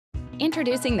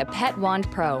Introducing the Pet Wand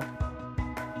Pro.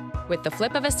 With the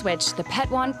flip of a switch, the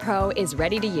Pet Wand Pro is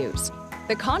ready to use.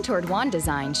 The contoured wand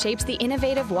design shapes the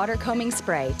innovative water combing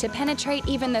spray to penetrate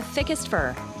even the thickest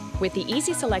fur. With the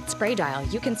Easy Select spray dial,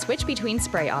 you can switch between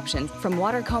spray options, from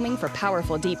water combing for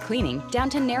powerful deep cleaning down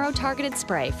to narrow targeted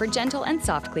spray for gentle and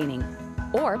soft cleaning.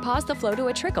 Or pause the flow to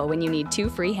a trickle when you need 2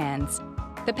 free hands.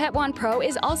 The Pet Wand Pro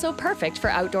is also perfect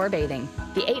for outdoor bathing.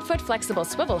 The 8-foot flexible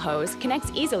swivel hose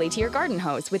connects easily to your garden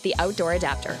hose with the outdoor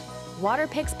adapter.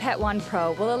 Waterpik's Pet Wand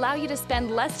Pro will allow you to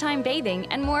spend less time bathing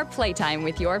and more playtime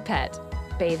with your pet.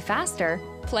 Bathe faster,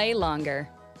 play longer.